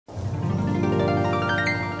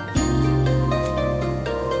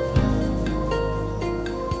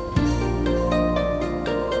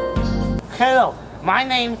Hello, my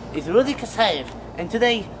name is Dr.Kasav, and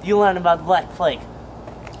today you learn about Black Plague.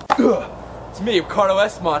 It's me, Ricardo.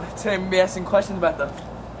 Today I'm going to be asking questions about the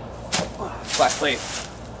Black Plague.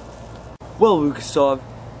 Well, Dr.Kasav,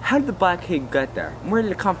 how did the Black Plague get there? And where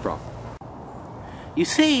did it come from? You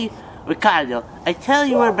see, Ricardo, I tell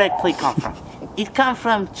you where Black Plague come from. It come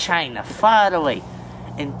from China, far away.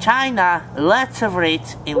 In China, lots of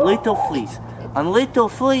rats and little fleas. And little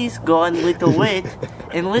fleas go on little wet,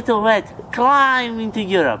 and little wet climb into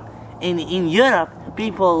Europe. And in Europe,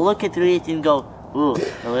 people look at rat and go, ooh,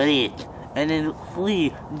 rat. And then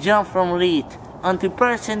flea jump from rat onto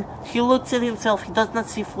person. He looks at himself, he does not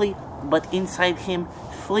see flea, but inside him,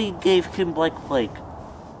 flea gave him Black Plague.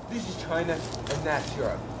 This is China, and that's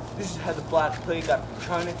Europe. This is how the Black Plague got from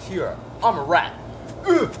China to Europe. I'm a rat.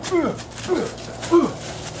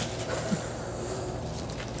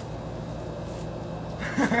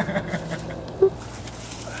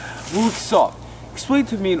 Dr.Kasav, explain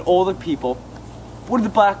to me and all the people, what did the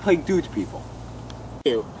Black Plague do to people?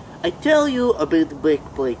 I tell you about the Black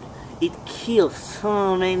Plague. It kills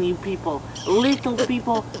so many people. Little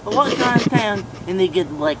people walk around town and they get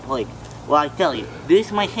Black Plague. Well, I tell you,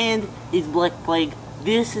 this my hand is Black Plague.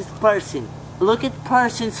 This is person. Look at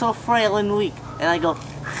person so frail and weak. And I go,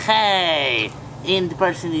 hey, and the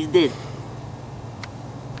person is dead.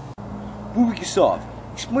 Dr.Kasav,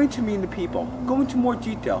 explain to me and the people, go into more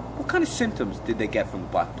detail, what kind of symptoms did they get from the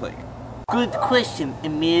Black Plague? Good question,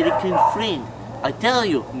 American friend. I tell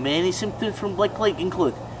you, many symptoms from Black Plague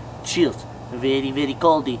include chills, very, very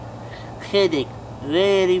coldy, headache,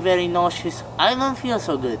 very, very nauseous, I don't feel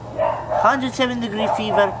so good, 107-degree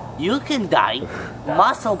fever, you can die,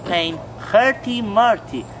 muscle pain,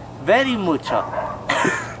 hurty-murty, very mucho,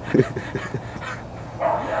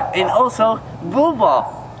 and also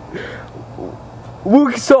boo-ball.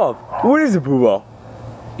 Dr.Kasav, what is a boo-ball?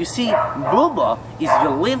 You see, boo-ball is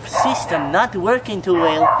your lymph system not working too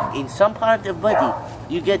well in some part of body.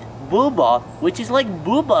 You get boo-ball, which is like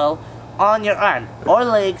boo-ball on your arm, or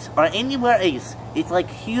legs, or anywhere else. It's like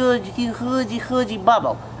huge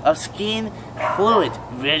bubble of skin fluid.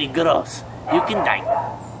 Very gross. You can die.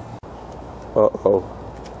 Uh-oh.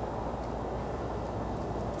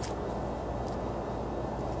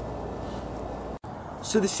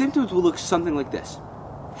 So the symptoms will look something like this.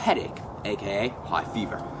 Headache, aka high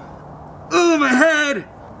fever. Ugh, my head!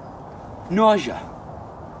 Nausea.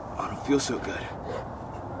 I don't feel so good.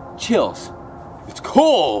 Chills. It's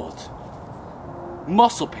cold.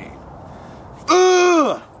 Muscle pain.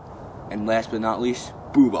 Ugh! And last but not least,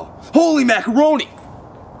 boo-ball. Holy macaroni!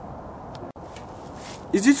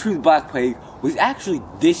 Is it true the Black Plague was actually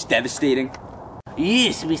this devastating?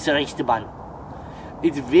 Yes, Mr. Esteban.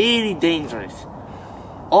 It's very dangerous.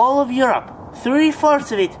 All of Europe,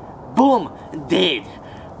 3/4 of it, boom, dead.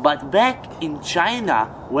 But back in China,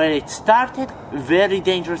 where it started, very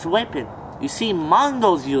dangerous weapon. You see,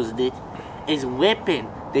 Mongols used it as weapon.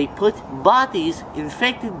 They put bodies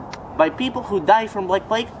infected by people who die from Black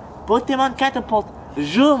Plague, put them on catapult,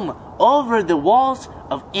 zoom over the walls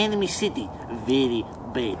of enemy city. Very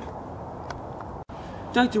bad.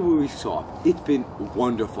 Dr. Dr.Kasav, it's been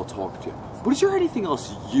wonderful talking to you. But is there anything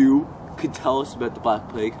else you could tell us about the Black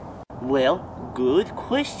Plague? Well, good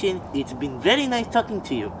question. It's been very nice talking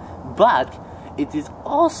to you. But it is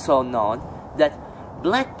also known that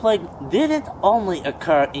Black Plague didn't only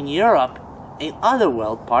occur in Europe and other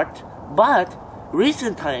world parts, but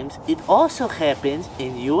recent times it also happens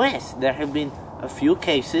in US. There have been a few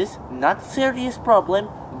cases, not serious problem,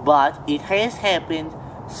 but it has happened,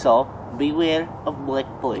 so beware of Black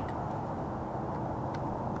Plague.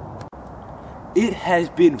 It has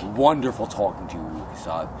been wonderful talking to you,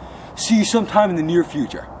 Dr.Kasav. See you sometime in the near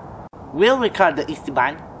future. Well, Ricardo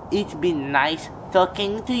Esteban, it's been nice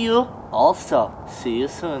talking to you. Also, see you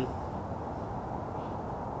soon.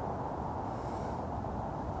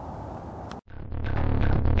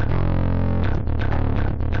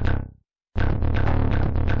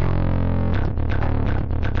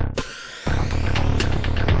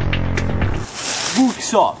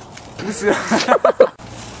 Dr.Kasav, listen.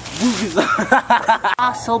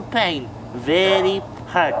 Muscle pain, very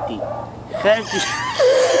hurty.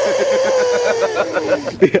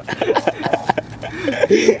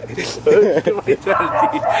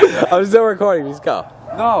 I'm still recording, just go.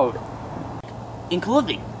 No.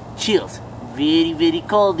 Including chills, very, very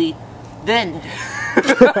coldy. Then, I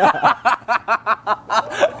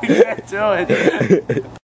can't do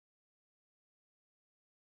it.